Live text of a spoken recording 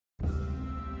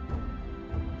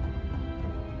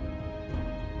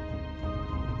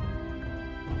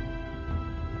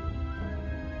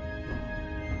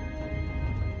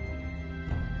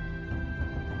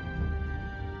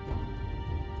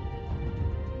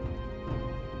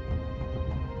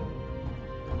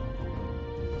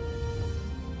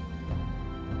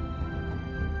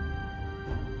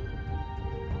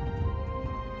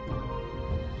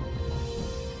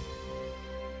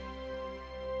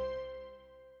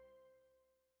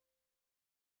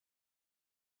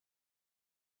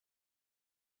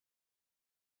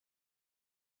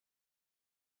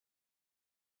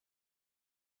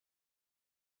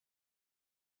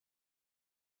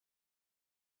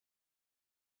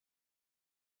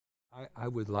I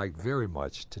would like very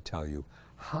much to tell you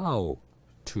how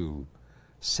to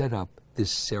set up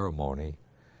this ceremony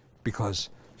because,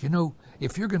 you know,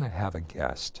 if you're going to have a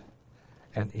guest,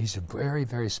 and he's a very,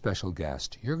 very special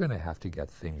guest, you're going to have to get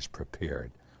things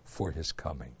prepared for his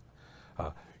coming.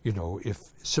 You know,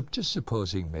 just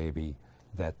supposing maybe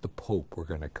that the Pope were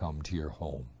going to come to your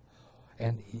home,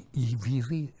 and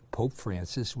Pope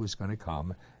Francis was going to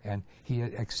come, and he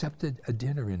had accepted a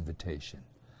dinner invitation.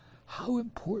 How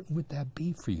important would that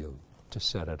be for you to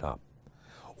set it up?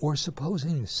 Or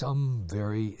supposing some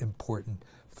very important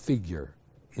figure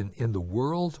in the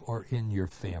world or in your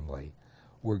family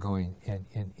were going,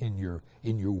 in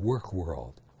your work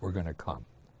world, were going to come.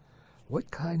 What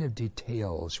kind of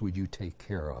details would you take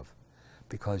care of?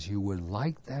 Because you would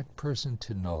like that person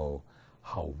to know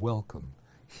how welcome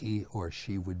he or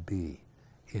she would be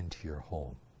into your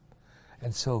home.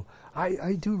 And so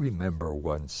I do remember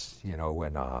once, you know,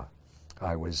 when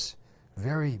I was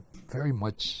very, very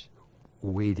much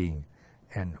waiting,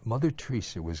 and Mother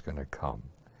Teresa was going to come.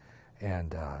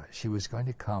 And she was going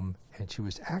to come, and she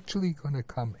was actually going to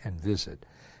come and visit.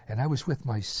 And I was with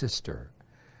my sister.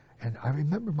 And I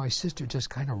remember my sister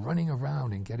just kind of running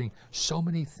around and getting so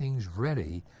many things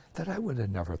ready that I would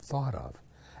have never thought of.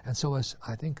 And so as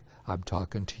I think I'm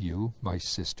talking to you, my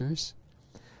sisters,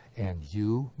 and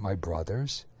you, my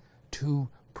brothers, to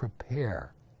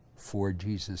prepare for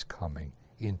Jesus coming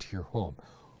into your home.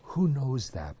 Who knows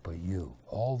that but you?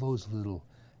 All those little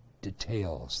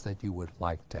details that you would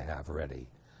like to have ready.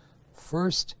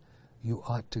 First, you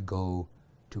ought to go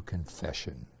to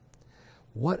confession.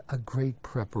 What a great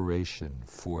preparation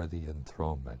for the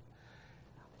enthronement.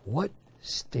 What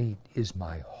state is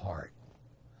my heart?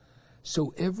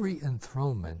 So every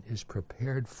enthronement is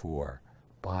prepared for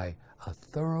by a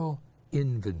thorough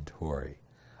inventory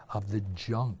of the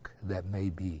junk that may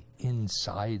be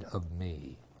inside of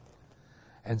me.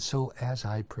 And so as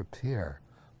I prepare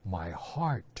my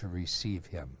heart to receive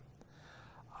him,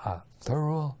 a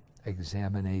thorough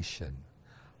examination.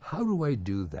 How do I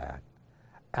do that?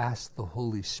 Ask the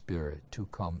Holy Spirit to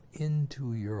come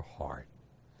into your heart,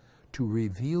 to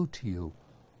reveal to you,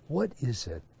 what is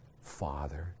it,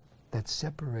 Father, that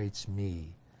separates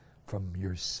me from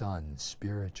your Son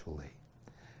spiritually?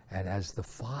 And as the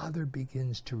Father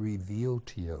begins to reveal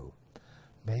to you,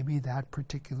 maybe that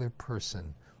particular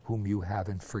person whom you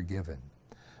haven't forgiven,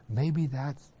 maybe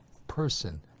that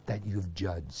person that you've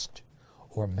judged,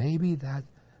 or maybe that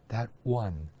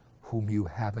one whom you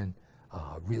haven't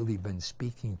really been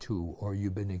speaking to, or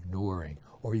you've been ignoring,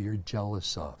 or you're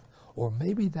jealous of, or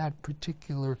maybe that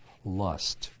particular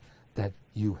lust that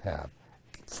you have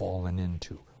fallen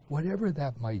into, whatever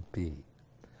that might be,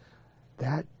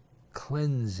 that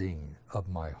cleansing of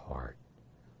my heart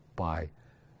by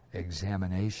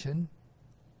examination,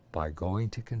 by going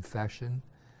to confession,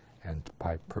 and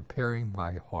by preparing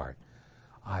my heart.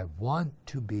 I want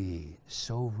to be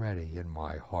so ready in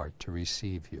my heart to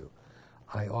receive you.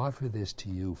 I offer this to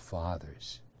you,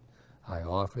 fathers. I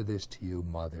offer this to you,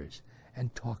 mothers,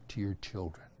 and talk to your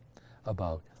children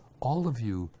about all of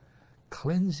you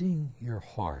cleansing your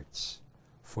hearts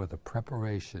for the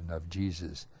preparation of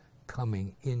Jesus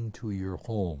coming into your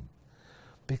home,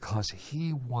 because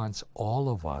he wants all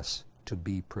of us to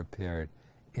be prepared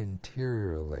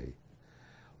interiorly.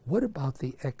 What about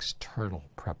the external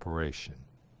preparation?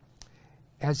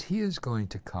 As he is going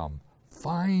to come,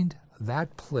 find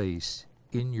that place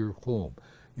in your home.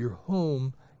 Your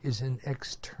home is an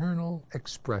external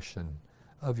expression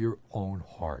of your own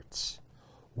hearts.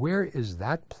 Where is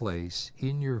that place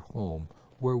in your home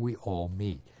where we all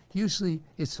meet? Usually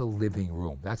it's a living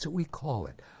room. That's what we call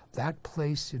it. That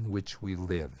place in which we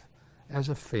live as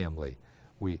a family.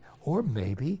 Or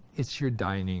maybe it's your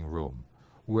dining room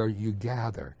where you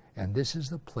gather, and this is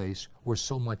the place where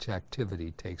so much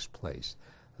activity takes place.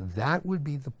 That would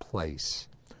be the place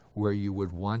where you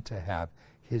would want to have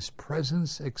his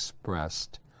presence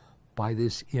expressed by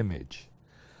this image.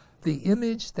 The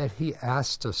image that he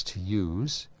asked us to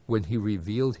use when he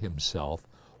revealed himself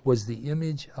was the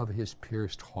image of his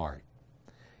pierced heart.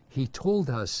 He told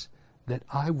us that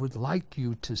I would like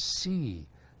you to see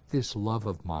this love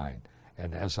of mine.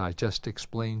 And as I just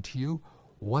explained to you,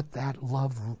 what that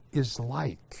love is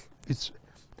like. It's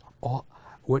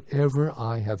whatever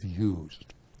I have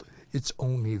used. It's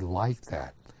only like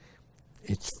that.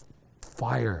 It's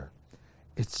fire.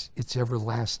 It's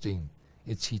everlasting.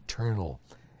 It's eternal.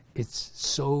 It's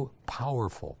so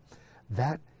powerful.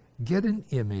 Get an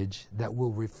image that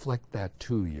will reflect that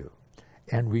to you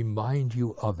and remind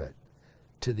you of it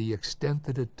to the extent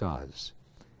that it does.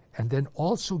 And then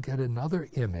also get another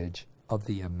image of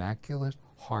the Immaculate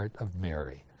Heart of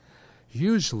Mary.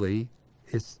 Usually,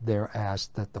 they're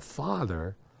asked that the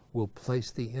father will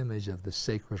place the image of the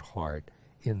Sacred Heart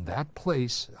in that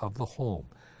place of the home.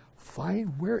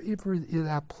 Find wherever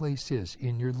that place is,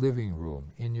 in your living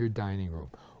room, in your dining room,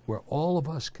 where all of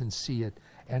us can see it.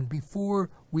 And before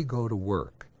we go to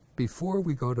work, before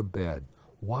we go to bed,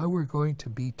 while we're going to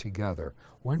be together,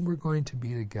 when we're going to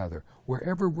be together,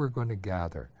 wherever we're going to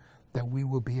gather, that we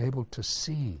will be able to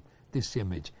see this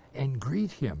image and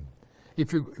greet him.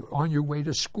 If you're on your way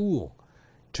to school,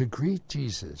 to greet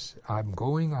Jesus, I'm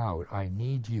going out, I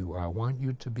need you, I want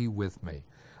you to be with me.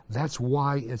 That's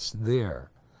why it's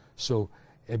there. So,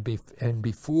 and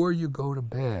before you go to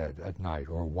bed at night,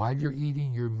 or while you're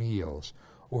eating your meals,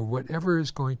 or whatever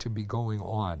is going to be going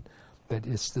on, that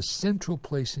it's the central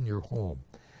place in your home.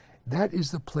 That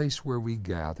is the place where we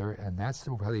gather, and that's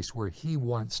the place where he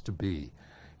wants to be.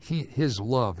 His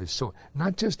love is so,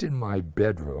 not just in my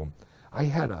bedroom. I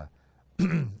had a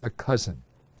cousin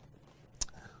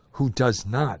who does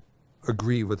not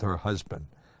agree with her husband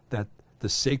that the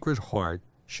Sacred Heart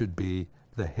should be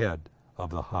the head of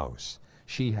the house.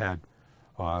 She had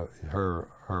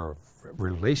her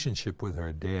relationship with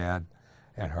her dad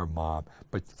and her mom,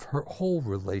 but her whole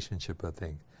relationship, I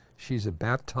think, she's a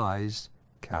baptized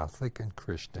Catholic and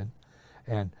Christian,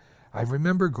 and I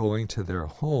remember going to their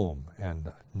home,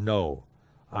 and no,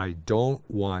 I don't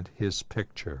want his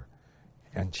picture.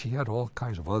 And she had all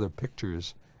kinds of other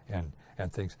pictures and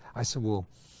things. I said, well,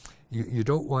 you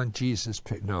don't want Jesus'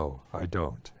 picture? No, I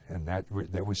don't. And that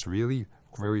was really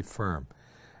very firm.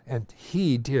 And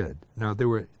he did. Now, they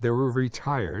were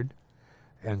retired,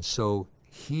 and so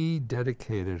he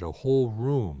dedicated a whole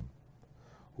room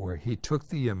where he took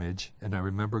the image, and I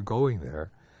remember going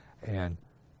there, and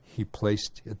he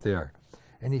placed it there.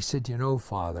 And he said, you know,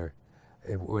 Father,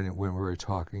 when we were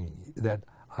talking, that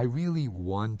I really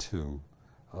want to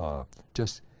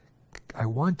I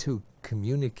want to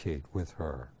communicate with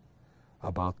her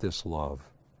about this love,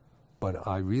 but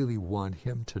I really want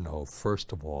him to know,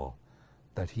 first of all,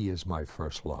 that he is my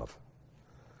first love.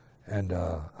 And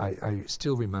I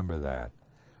still remember that.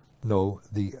 No,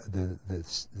 the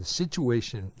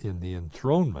situation in the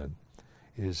enthronement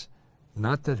is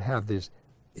not to have this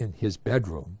in his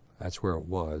bedroom. That's where it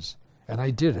was. And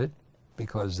I did it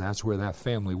because that's where that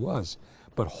family was.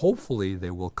 But hopefully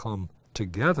they will come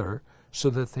together so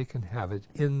that they can have it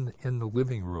in the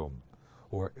living room,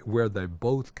 or where they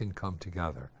both can come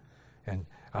together. And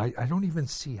I don't even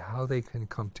see how they can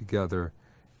come together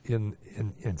in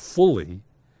fully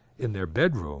in their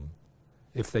bedroom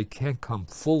if they can't come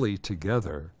fully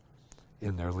together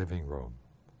in their living room.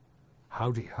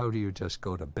 How do you just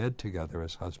go to bed together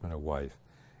as husband and wife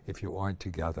if you aren't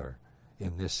together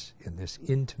in this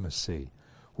intimacy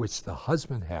which the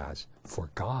husband has for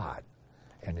God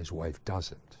and his wife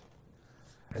doesn't?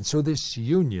 And so this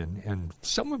union, and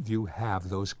some of you have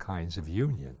those kinds of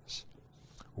unions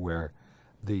where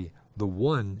the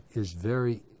one is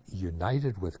very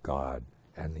united with God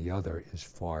and the other is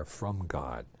far from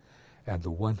God. And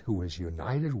the one who is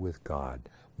united with God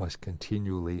must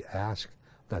continually ask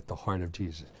that the heart of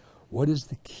Jesus. What is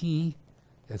the key,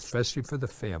 especially for the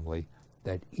family,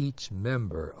 that each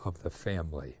member of the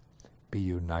family be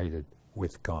united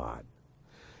with God?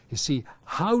 You see,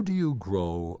 how do you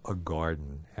grow a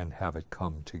garden and have it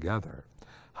come together?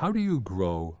 How do you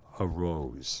grow a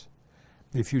rose?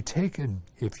 If you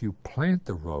plant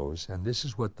the rose, and this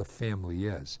is what the family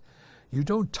is, you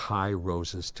don't tie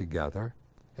roses together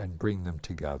and bring them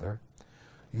together.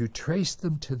 You trace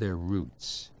them to their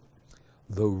roots.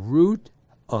 The root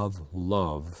of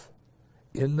love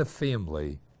in the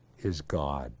family is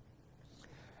God.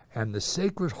 And the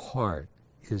Sacred Heart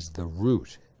is the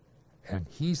root. And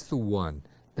he's the one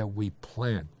that we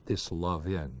plant this love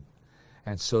in.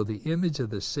 And so the image of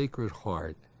the Sacred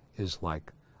Heart is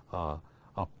like a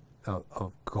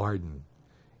garden.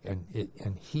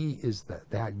 And he is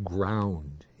that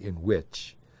ground in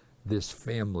which this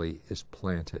family is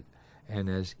planted. And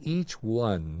as each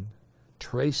one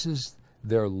traces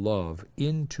their love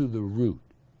into the root,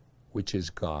 which is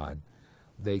God,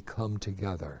 they come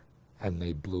together and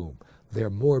they bloom. They're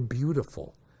more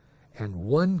beautiful. And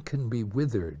one can be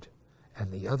withered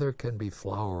and the other can be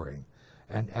flowering.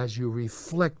 And as you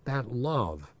reflect that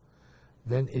love,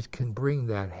 then it can bring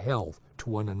that health to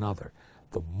one another.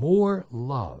 The more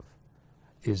love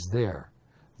is there,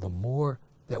 the more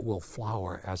that will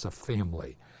flower as a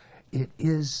family. It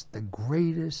is the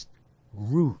greatest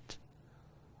root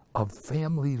of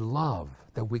family love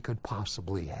that we could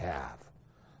possibly have.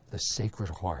 The Sacred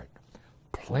Heart.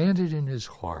 Planted in his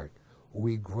heart,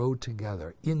 we grow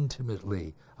together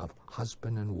intimately of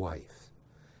husband and wife,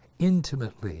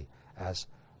 intimately as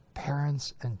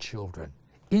parents and children,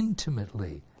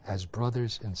 intimately as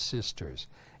brothers and sisters,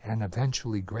 and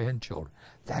eventually grandchildren.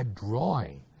 That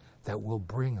drawing that will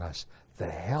bring us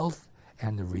the health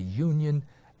and the reunion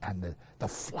and the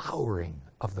flowering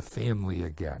of the family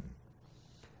again.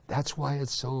 That's why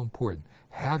it's so important.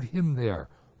 Have him there,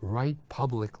 right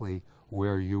publicly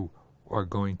where you are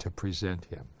going to present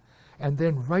him. And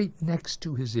then right next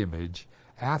to his image,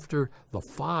 after the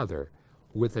Father,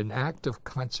 with an act of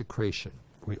consecration,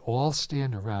 we all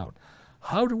stand around.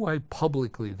 How do I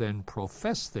publicly then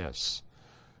profess this?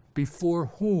 Before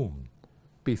whom?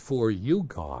 Before you,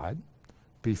 God,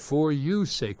 before you,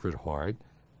 Sacred Heart,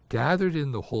 gathered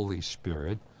in the Holy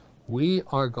Spirit, we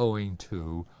are going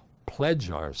to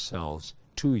pledge ourselves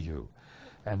to you.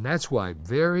 And that's why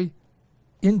very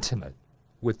intimate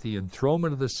with the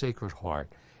enthronement of the Sacred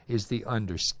Heart is the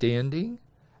understanding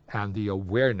and the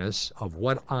awareness of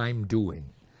what I'm doing.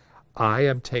 I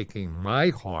am taking my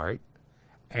heart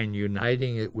and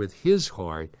uniting it with his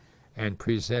heart and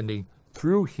presenting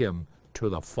through him to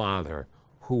the Father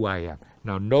who I am.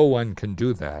 Now, no one can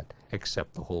do that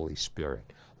except the Holy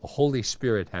Spirit. The Holy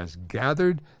Spirit has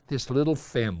gathered this little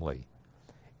family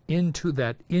into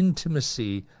that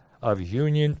intimacy of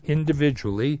union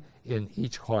individually in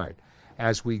each heart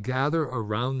as we gather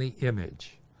around the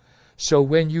image. So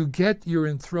when you get your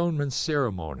enthronement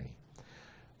ceremony,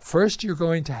 first you're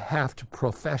going to have to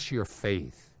profess your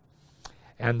faith.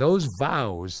 And those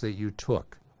vows that you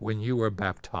took when you were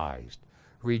baptized,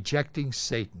 rejecting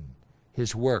Satan,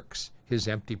 his works, his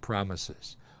empty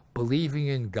promises, believing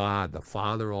in God, the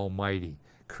Father Almighty,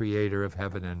 creator of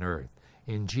heaven and earth,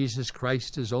 in Jesus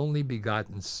Christ, his only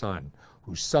begotten Son,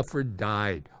 who suffered,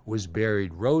 died, was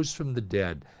buried, rose from the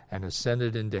dead, and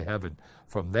ascended into heaven.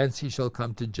 From thence he shall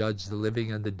come to judge the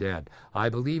living and the dead. I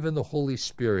believe in the Holy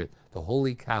Spirit, the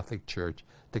Holy Catholic Church,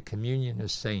 the communion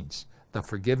of saints, the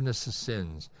forgiveness of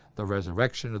sins, the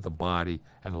resurrection of the body,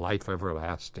 and life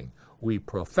everlasting. We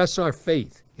profess our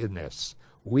faith in this.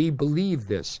 We believe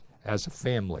this as a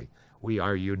family. We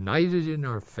are united in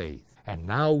our faith, and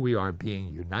now we are being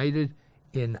united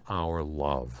in our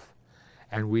love.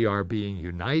 And we are being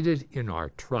united in our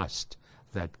trust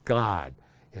that God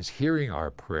is hearing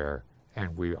our prayer,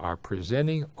 and we are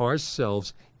presenting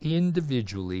ourselves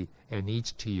individually and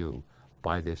each to you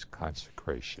by this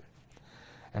consecration.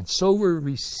 And so we're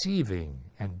receiving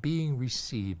and being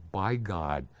received by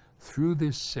God through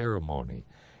this ceremony.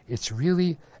 It's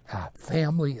really a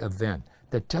family event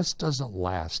that just doesn't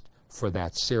last for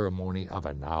that ceremony of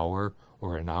an hour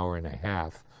or an hour and a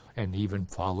half, and even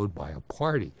followed by a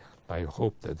party. I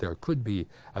hope that there could be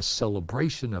a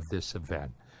celebration of this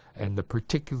event and the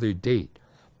particular date.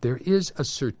 There is a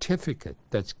certificate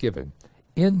that's given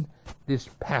in this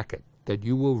packet that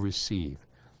you will receive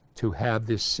to have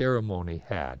this ceremony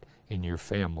had in your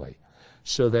family,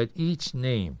 so that each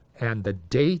name and the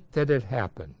date that it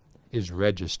happened is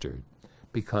registered,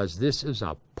 because this is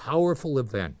a powerful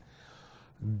event.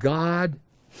 God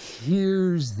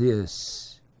hears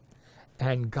this,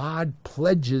 and God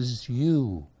pledges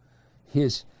you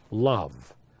his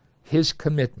love, his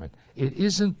commitment. It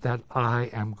isn't that I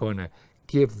am going to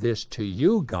give this to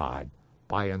you, God,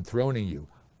 by enthroning you.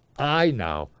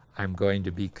 I'm going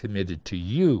to be committed to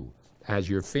you as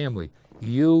your family.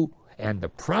 You and the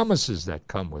promises that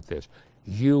come with this.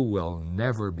 You will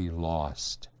never be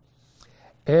lost.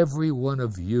 Every one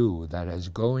of you that is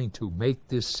going to make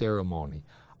this ceremony,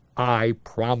 I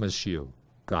promise you,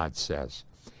 God says,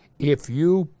 if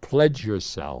you pledge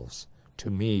yourselves to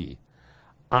me,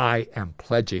 I am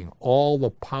pledging all the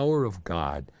power of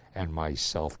God and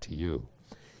myself to you.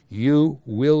 You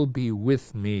will be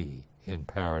with me in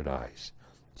paradise.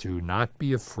 Do not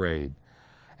be afraid.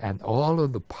 And all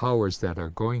of the powers that are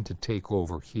going to take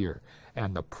over here,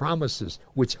 and the promises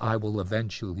which I will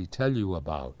eventually tell you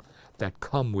about that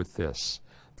come with this,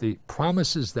 the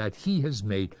promises that he has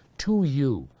made to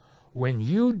you, when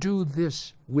you do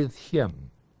this with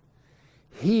him,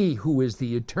 he who is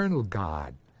the eternal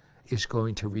God is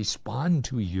going to respond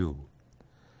to you.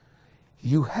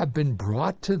 You have been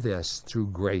brought to this through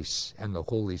grace and the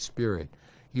Holy Spirit.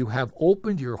 You have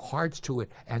opened your hearts to it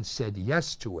and said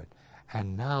yes to it.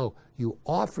 And now you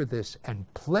offer this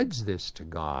and pledge this to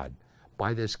God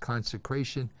by this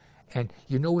consecration. And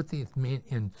you know what the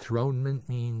enthronement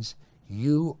means?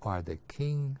 You are the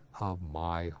king of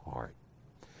my heart.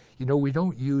 You know, we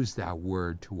don't use that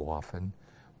word too often,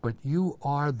 but you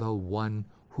are the one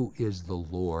who is the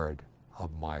Lord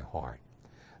of my heart.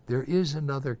 There is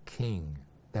another king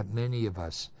that many of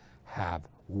us have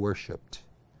worshipped,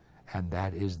 and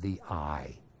that is the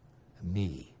I,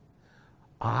 me.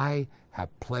 I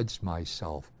have pledged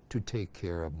myself to take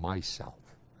care of myself.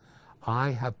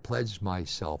 I have pledged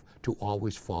myself to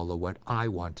always follow what I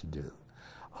want to do.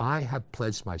 I have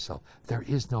pledged myself. There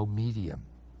is no medium.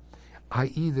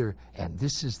 And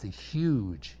this is the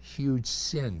huge, huge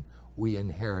sin we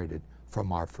inherited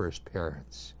from our first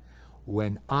parents.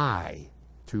 When I,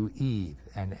 through Eve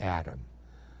and Adam,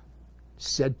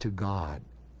 said to God,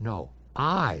 no,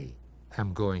 I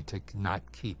am going to not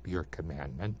keep your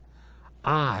commandment.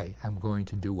 I am going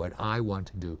to do what I want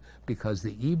to do, because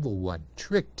the evil one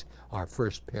tricked our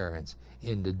first parents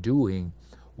into doing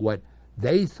what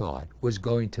they thought was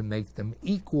going to make them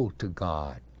equal to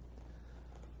God.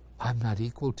 I'm not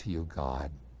equal to you,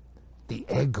 God. The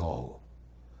ego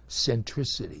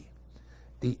centricity,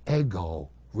 the ego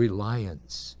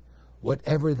reliance,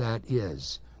 whatever that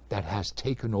is, that has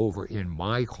taken over in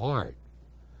my heart,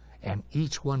 and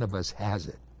each one of us has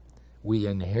it. We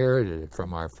inherited it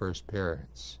from our first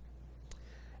parents.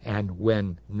 And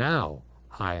when now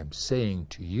I am saying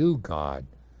to you, God,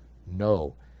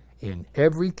 no, in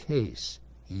every case,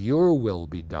 your will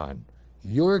be done,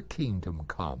 your kingdom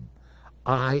come.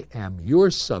 I am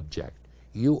your subject.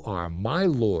 You are my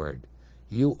Lord.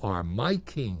 You are my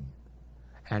King.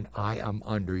 And I am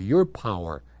under your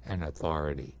power and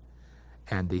authority.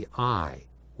 And the I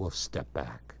will step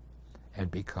back and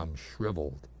become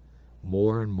shriveled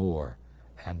more and more.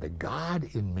 And the God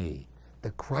in me,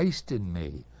 the Christ in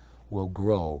me, will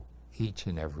grow each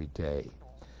and every day.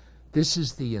 This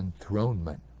is the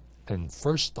enthronement. And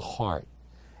first the heart.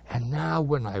 And now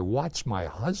when I watch my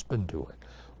husband do it,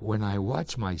 when I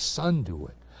watch my son do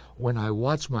it, when I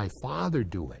watch my father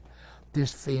do it,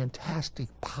 this fantastic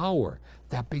power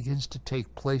that begins to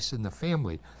take place in the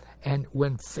family. And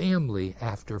when family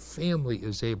after family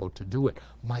is able to do it,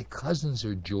 my cousins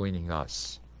are joining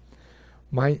us.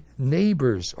 My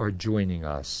neighbors are joining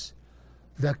us.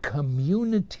 The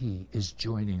community is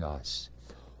joining us,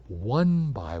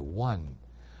 one by one.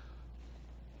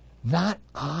 Not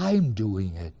I'm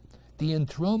doing it. The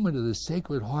enthronement of the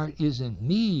Sacred Heart isn't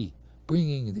me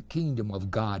bringing the kingdom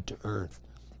of God to earth.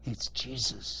 It's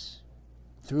Jesus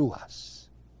through us.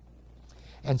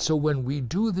 And so when we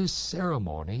do this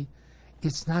ceremony,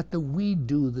 it's not that we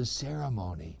do the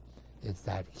ceremony. It's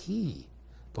that He,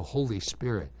 the Holy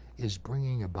Spirit, is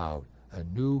bringing about a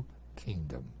new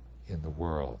kingdom in the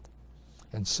world.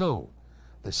 And so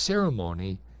the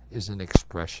ceremony is an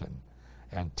expression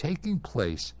and taking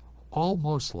place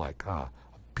almost like a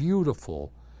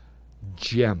beautiful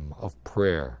gem of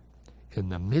prayer in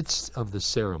the midst of the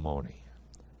ceremony.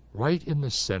 Right in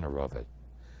the center of it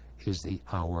is the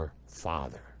Our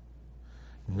Father.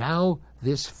 Now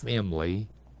this family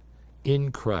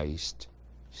in Christ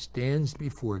stands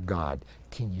before God.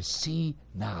 Can you see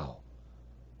now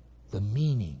the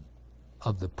meaning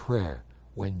of the prayer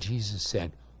when Jesus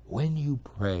said, when you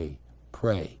pray,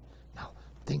 pray. Now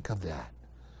think of that.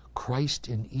 Christ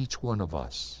in each one of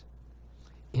us,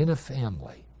 in a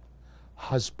family,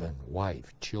 husband,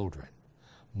 wife, children,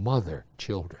 mother,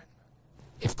 children.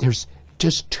 If there's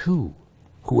just two,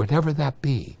 whoever that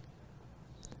be,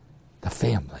 the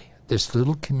family, this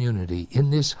little community in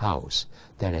this house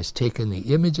that has taken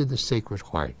the image of the Sacred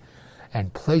Heart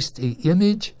and placed the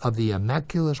image of the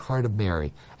Immaculate Heart of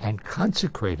Mary and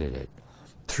consecrated it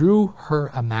through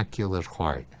her Immaculate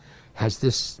Heart, has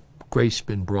this grace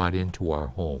been brought into our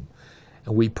home.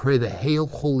 And we pray the Hail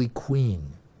Holy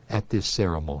Queen at this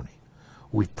ceremony.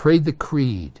 We've prayed the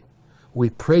Creed.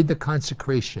 We've prayed the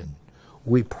consecration.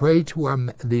 We pray to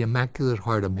the Immaculate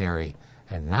Heart of Mary.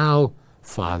 And now,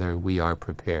 Father, we are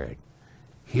prepared.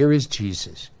 Here is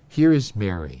Jesus. Here is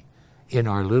Mary in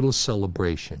our little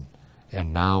celebration.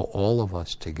 And now all of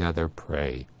us together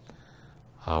pray,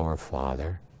 Our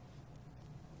Father,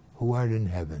 who art in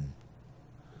heaven,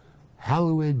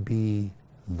 hallowed be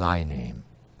thy name.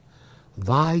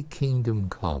 Thy kingdom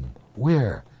come.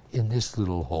 Where? In this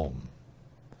little home.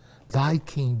 Thy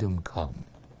kingdom come.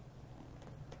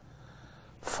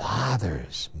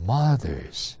 Fathers,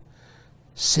 mothers,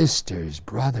 sisters,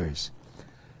 brothers,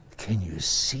 can you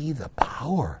see the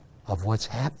power of what's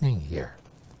happening here?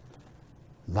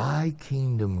 Thy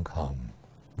kingdom come.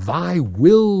 Thy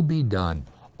will be done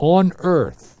on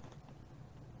earth,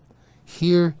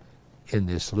 here in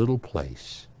this little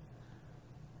place,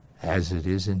 as it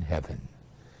is in heaven.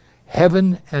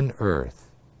 Heaven and earth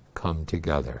come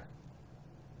together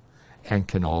and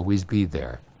can always be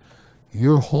there.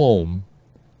 Your home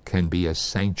can be a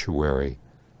sanctuary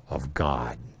of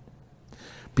God.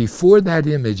 Before that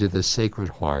image of the Sacred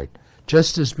Heart,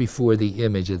 just as before the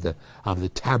image of the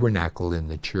tabernacle in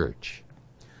the church,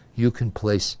 you can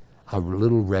place a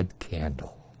little red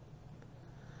candle.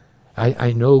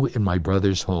 I know in my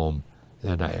brother's home,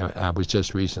 and I was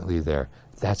just recently there,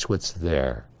 That's what's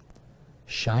there,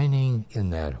 shining in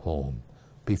that home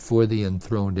before the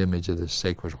enthroned image of the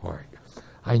Sacred Heart.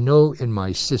 I know in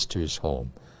my sister's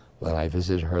home, when I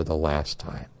visited her the last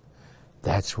time,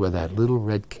 that's where that little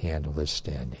red candle is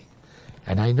standing.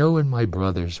 And I know in my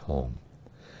brother's home,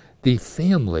 the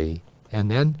family, and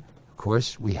then, of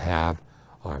course, we have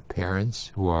our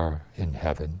parents who are in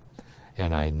heaven,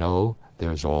 and I know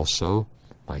there's also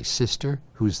my sister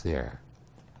who's there.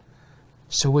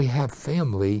 So we have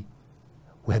family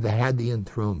where they had the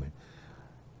enthronement.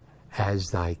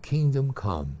 As thy kingdom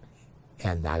come,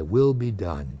 and thy will be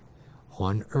done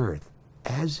on earth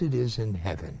as it is in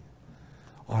heaven.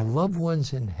 Our loved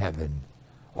ones in heaven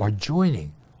are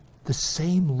joining the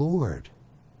same Lord.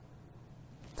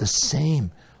 The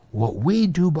same. What we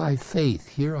do by faith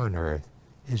here on earth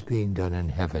is being done in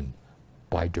heaven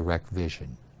by direct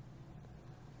vision.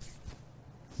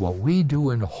 What we do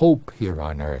in hope here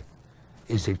on earth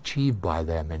is achieved by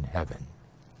them in heaven.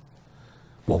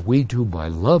 What we do by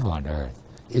love on earth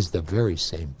is the very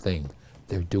same thing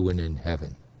they're doing in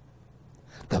heaven.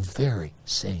 The very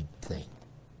same thing.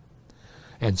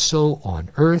 And so on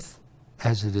earth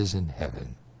as it is in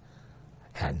heaven.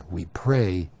 And we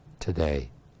pray today,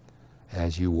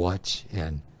 as you watch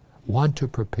and want to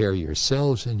prepare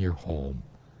yourselves in your home,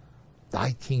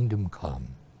 thy kingdom come,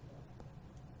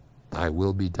 thy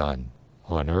will be done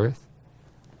on earth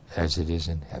as it is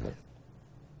in heaven.